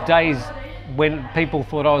 In those days when people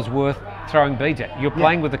thought I was worth throwing beads at. You're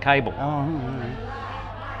playing with the cable.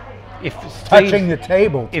 If touching the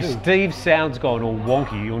table, too. If Steve's sound's gone all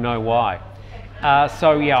wonky, you'll know why.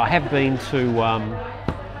 So yeah, I have been to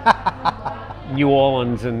New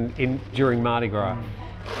Orleans during Mardi Gras.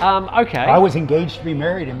 Okay. I was engaged to be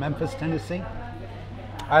married in Memphis, Tennessee.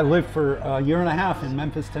 I lived for a year and a half in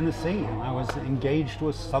Memphis, Tennessee, and I was engaged to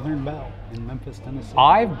a Southern Belle in Memphis, Tennessee.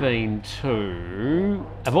 I've been to,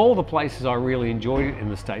 of all the places I really enjoyed in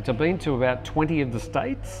the States, I've been to about 20 of the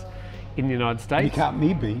states in the United States. You can't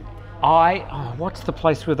me be. What's the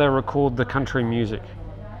place where they record the country music?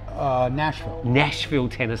 Nashville. Nashville,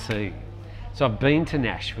 Tennessee. So I've been to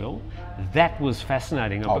Nashville. That was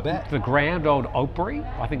fascinating. I'll bet. The Grand Old Opry,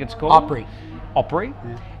 I think it's called. Opry.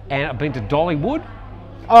 Yeah. And I've been to Dollywood.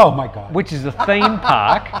 Oh my God. Which is a theme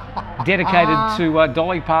park dedicated to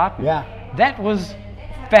Dolly Parton. Yeah. That was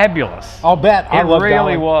fabulous. I'll bet. It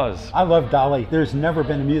really was. I love Dolly. There's never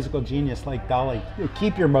been a musical genius like Dolly.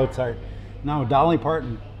 Keep your Mozart. No, Dolly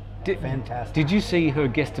Parton. Fantastic. Did you see her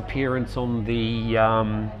guest appearance on the,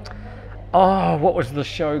 what was the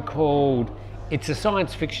show called? It's a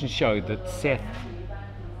science fiction show that Seth,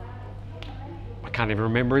 I can't even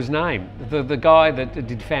remember his name, the guy that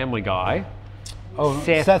did Family Guy. Oh,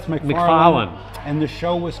 Seth MacFarlane. And the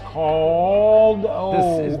show was called,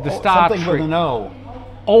 the Star something Trek. with an O.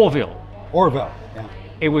 Orville. Yeah.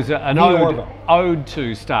 It was an ode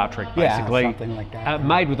to Star Trek, basically. Yeah, something like that.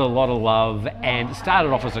 Made with a lot of love, and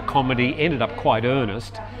started off as a comedy, ended up quite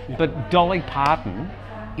earnest. Yeah. But Dolly Parton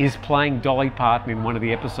is playing Dolly Parton in one of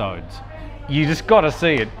the episodes. You just got to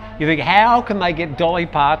see it. You think, how can they get Dolly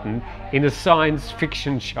Parton in a science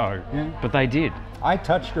fiction show? Yeah. But they did. I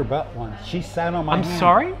touched her butt once. She sat on my hand. I'm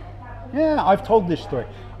sorry? Yeah, I've told this story.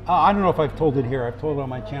 I don't know if I've told it here. I've told it on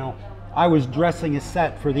my channel. I was dressing a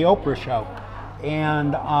set for the Oprah show,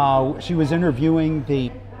 and she was interviewing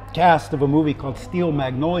the cast of a movie called Steel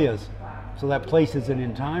Magnolias. So that places it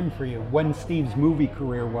in time for you. When Steve's movie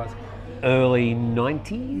career was. Early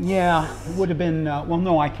 90s? Yeah, it would have been, well,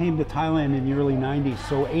 no, I came to Thailand in the early 90s,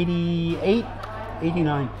 so 88,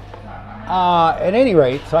 89. At any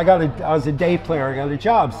rate, so I was a day player. I got a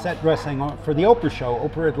job set dressing for the Oprah show.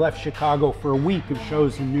 Oprah had left Chicago for a week of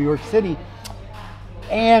shows in New York City.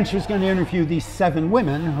 And she was going to interview these 7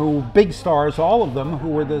 women who, big stars, all of them, who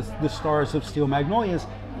were the stars of Steel Magnolias.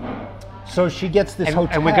 So she gets this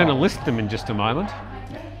hotel. And we're going to list them in just a moment.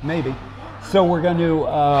 Maybe. So we're going to,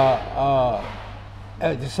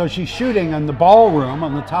 so she's shooting in the ballroom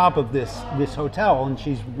on the top of this hotel, and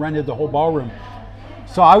she's rented the whole ballroom.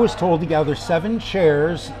 So I was told to gather 7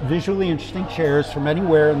 chairs, visually interesting chairs from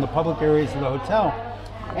anywhere in the public areas of the hotel,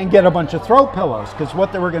 and get a bunch of throw pillows, because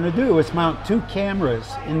what they were going to do is mount 2 cameras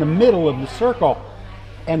in the middle of the circle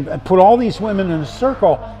and put all these women in a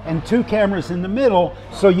circle and 2 cameras in the middle,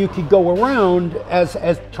 so you could go around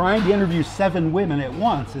as trying to interview 7 women at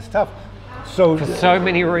once is tough. So for so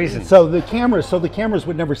many reasons. So the cameras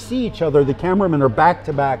would never see each other. The cameramen are back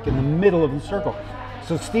to back in the middle of the circle.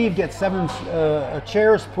 So Steve gets 7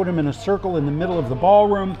 chairs, put them in a circle in the middle of the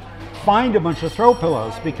ballroom, find a bunch of throw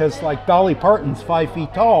pillows, because like Dolly Parton's 5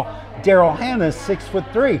 feet tall, Daryl Hannah's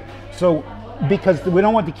 6'3". So because we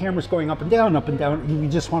don't want the cameras going up and down, we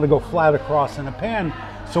just want to go flat across in a pan.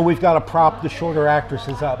 So we've got to prop the shorter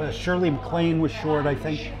actresses up. Shirley MacLaine was short, I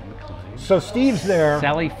think. So Steve's there.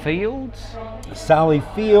 Sally Fields? Sally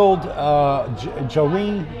Field,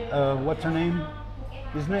 Jolene, what's her name?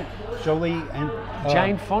 Isn't it? Jolie and...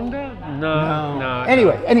 Jane Fonda? No.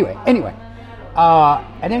 Anyway.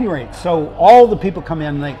 At any rate, so all the people come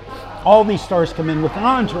in, all these stars come in with an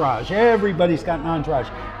entourage. Everybody's got an entourage.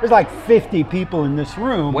 There's like 50 people in this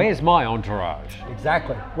room. Where's my entourage?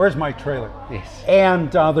 Exactly. Where's my trailer? Yes.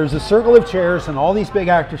 And there's a circle of chairs, and all these big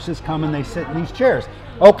actresses come and they sit in these chairs.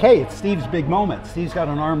 Okay, it's Steve's big moment. Steve's got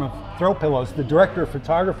an arm of throw pillows. The director of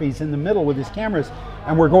photography is in the middle with his cameras,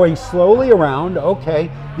 and we're going slowly around.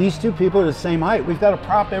 Okay, these 2 people are the same height. We've got to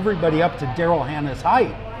prop everybody up to Daryl Hannah's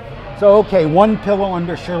height. So, okay, 1 pillow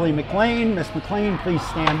under Shirley MacLaine. Miss MacLaine, please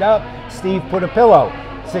stand up. Steve, put a pillow.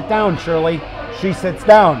 Sit down, Shirley. She sits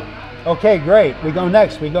down. Okay, great. We go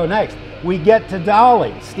next. We get to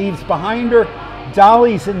Dolly. Steve's behind her.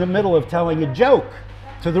 Dolly's in the middle of telling a joke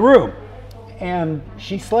to the room. And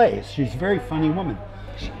she slays. She's a very funny woman.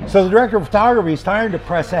 So the director of photography is trying to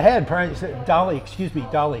press ahead. Dolly, excuse me,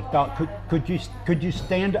 Dolly, could you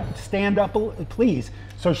stand up, please?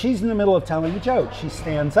 So she's in the middle of telling a joke. She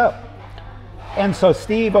stands up. And so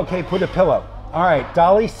Steve, okay, put a pillow. All right,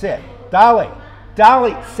 Dolly, sit. Dolly,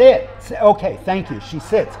 sit. Okay, thank you. She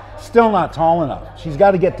sits. Still not tall enough. She's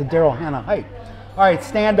got to get to Daryl Hannah height. All right,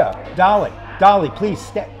 stand up. Dolly, please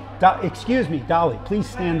stand. Excuse me, Dolly, please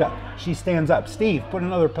stand up. She stands up. Steve, put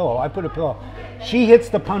another pillow. I put a pillow. She hits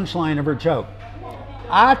the punchline of her joke.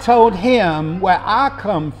 I told him where I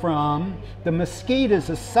come from, the mosquitoes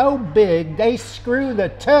are so big, they screw the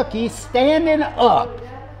turkey standing up.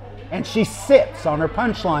 And she sits on her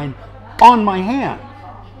punchline on my hand.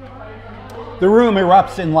 The room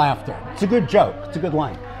erupts in laughter. It's a good joke. It's a good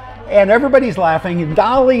line. And everybody's laughing, and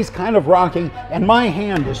Dolly's kind of rocking, and my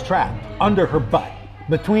hand is trapped under her butt.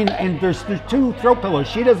 And there's 2 throw pillows.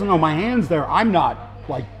 She doesn't know my hand's there. I'm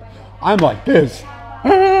like this.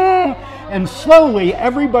 And slowly,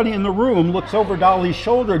 everybody in the room looks over Dolly's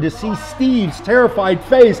shoulder to see Steve's terrified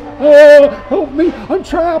face. Oh, help me, I'm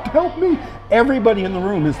trapped, help me. Everybody in the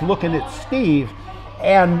room is looking at Steve,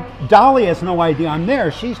 and Dolly has no idea I'm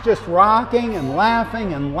there. She's just rocking and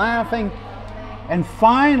laughing and laughing. And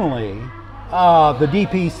finally, the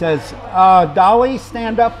DP says, Dolly,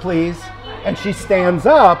 stand up, please. And she stands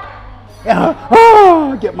up,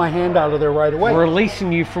 and get my hand out of there right away.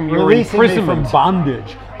 Releasing you from your imprisonment. Me from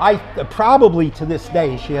bondage. Probably to this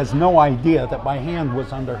day, she has no idea that my hand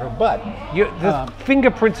was under her butt. The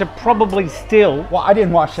fingerprints are probably still. Well, I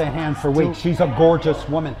didn't wash that hand for weeks. She's a gorgeous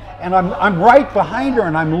woman. And I'm right behind her,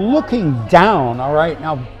 and I'm looking down, all right?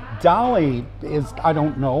 Now, Dolly is, I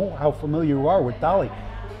don't know how familiar you are with Dolly.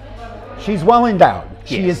 She's well endowed. Yes.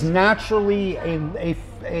 She is naturally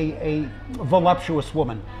a voluptuous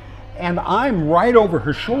woman. And I'm right over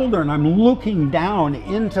her shoulder, and I'm looking down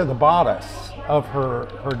into the bodice of her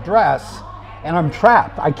dress, and I'm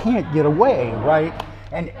trapped. I can't get away, right?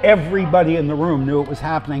 And everybody in the room knew it was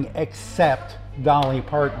happening except Dolly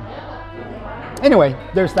Parton. Anyway,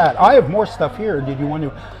 there's that. I have more stuff here. Did you want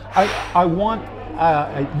to? I want.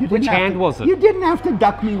 Which hand was it? You didn't have to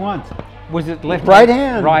duck me once. Was it left right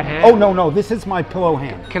hand? Right hand? Oh, no. This is my pillow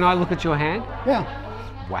hand. Can I look at your hand? Yeah.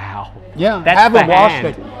 Wow. Yeah. That's Haven't washed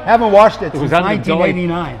it. Haven't washed it since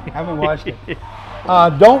 1989. Dolly. Haven't washed it.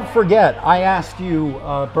 Don't forget, I asked you,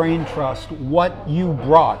 Brain Trust, what you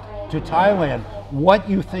brought to Thailand, what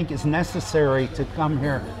you think is necessary to come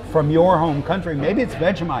here from your home country. Maybe it's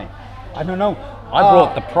Vegemite. I don't know.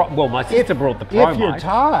 I brought the my sister brought the Promite. If you're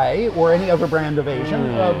Thai or any other brand of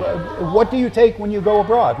Asian, what do you take when you go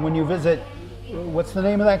abroad? When you visit, what's the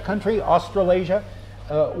name of that country? Australasia,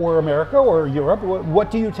 or America, or Europe?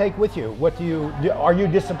 What do you take with you? Are you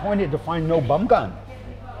disappointed to find no bum gun?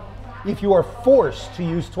 If you are forced to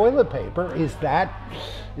use toilet paper, is that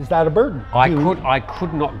a burden? I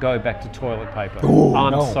could not go back to toilet paper. Ooh,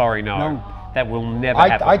 I'm sorry, no. That will never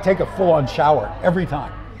happen. I take a full-on shower every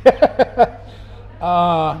time.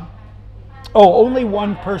 Only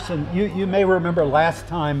one person. You may remember last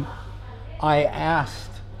time I asked.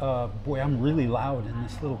 Boy, I'm really loud in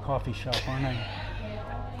this little coffee shop, aren't I?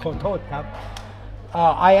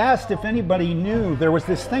 I asked if anybody knew there was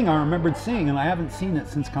this thing I remembered seeing, and I haven't seen it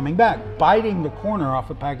since coming back, biting the corner off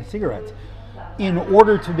a pack of cigarettes in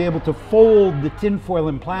order to be able to fold the tinfoil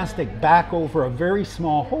and plastic back over a very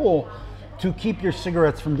small hole to keep your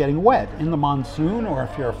cigarettes from getting wet in the monsoon, or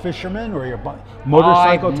if you're a fisherman or you're a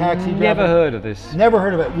motorcycle taxi driver. Never heard of this. Never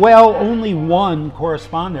heard of it. Well, only one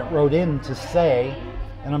correspondent wrote in to say,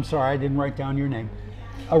 and I'm sorry I didn't write down your name,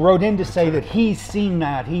 wrote in to say that he's seen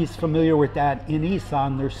that, he's familiar with that. In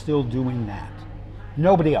Isan, they're still doing that.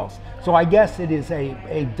 Nobody else. So I guess it is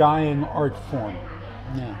a dying art form.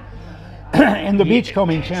 Yeah. And the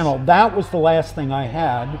Beachcombing channel, that was the last thing I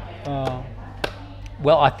had.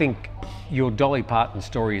 Well, I think your Dolly Parton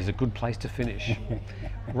story is a good place to finish.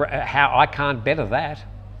 How I can't better that.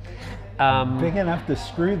 Big enough to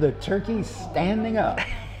screw the turkey standing up.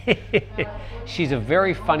 She's a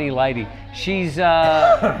very funny lady. She's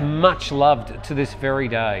much loved to this very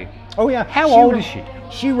day. Oh yeah. How old is she?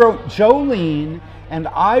 She wrote Jolene and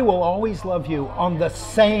I Will Always Love You on the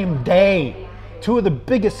same day. Two of the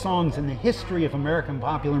biggest songs in the history of American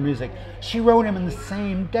popular music. She wrote them in the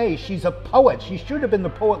same day. She's a poet. She should have been the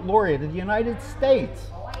poet laureate of the United States.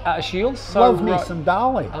 She also Love Me Some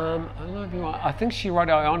Dolly. I think she wrote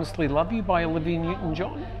I Honestly Love You by Olivia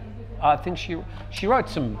Newton-John. I think she wrote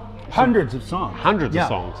some hundreds of songs. Hundreds of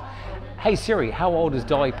songs. Hey Siri, how old is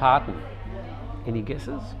Dolly Parton? Any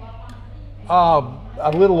guesses?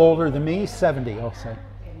 A little older than me, 70, I'll say.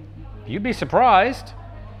 You'd be surprised.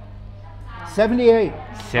 78.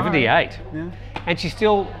 78. Right. Yeah. And she's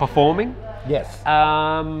still performing? Yes.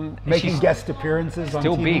 Making guest appearances on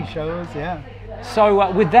TV shows, yeah.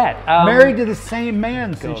 So with that... married to the same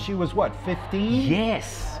man since she was, what, 15?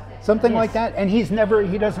 Yes. Something like that. And he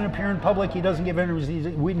doesn't appear in public, he doesn't give interviews,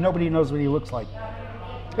 nobody knows what he looks like.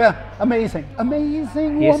 Yeah, amazing.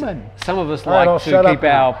 Amazing woman. Some of us like to keep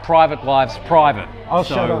our private lives private. I'll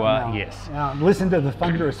shut up now. Yes. Listen to the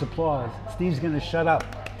thunderous applause. Steve's going to shut up.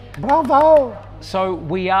 Bravo! So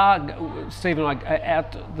we are, Steve and I,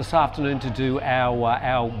 out this afternoon to do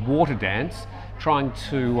our water dance, trying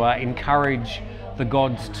to encourage the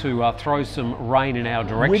gods to throw some rain in our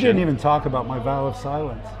direction. We didn't even talk about my vow of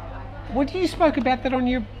silence. Well, you spoke about that on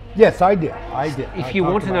your... Yes, I did. If you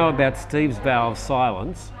want to know about Steve's vow of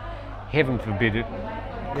silence, heaven forbid it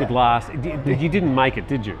could last. You didn't make it,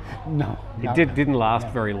 did you? No. It didn't last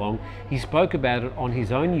very long. He spoke about it on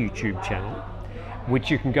his own YouTube channel,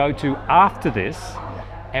 which you can go to after this,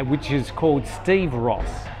 which is called Steve Ross.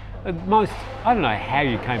 I don't know how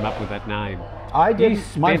you came up with that name. I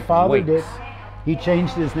didn't. My father did. He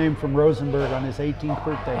changed his name from Rosenberg on his 18th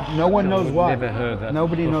birthday. No one knows why. Never heard that.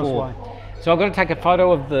 Nobody knows why. So I've got to take a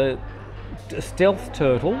photo of the stealth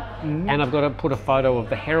turtle, and I've got to put a photo of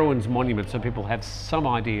the Heroines monument so people have some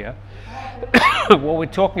idea what we're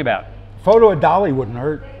talking about. Photo of Dolly wouldn't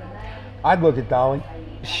hurt. I'd look at Dolly.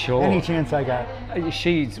 Sure. Any chance I got.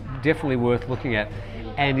 She's definitely worth looking at.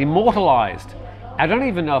 And immortalized. I don't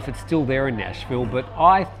even know if it's still there in Nashville, but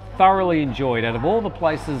I thoroughly enjoyed, out of all the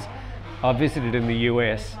places I visited in the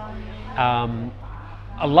US,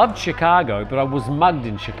 I loved Chicago, but I was mugged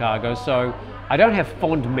in Chicago, so I don't have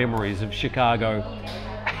fond memories of Chicago.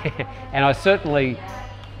 And I certainly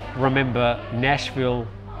remember Nashville,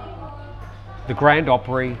 the Grand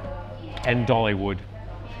Opry, and Dollywood.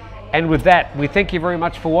 And with that, we thank you very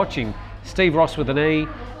much for watching. Steve Ross with an E,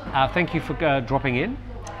 thank you for dropping in.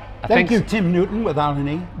 Thank you, Tim Newton, without an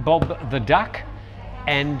E. Bob the Duck.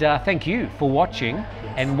 And thank you for watching. Yes.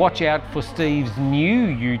 And watch out for Steve's new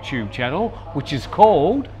YouTube channel, which is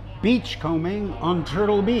called... Beachcombing on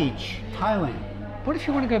Turtle Beach, Thailand. What if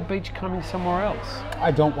you want to go beachcombing somewhere else?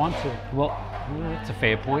 I don't want to. Well, that's a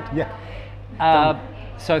fair point. Yeah.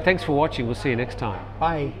 So thanks for watching. We'll see you next time.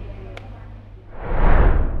 Bye.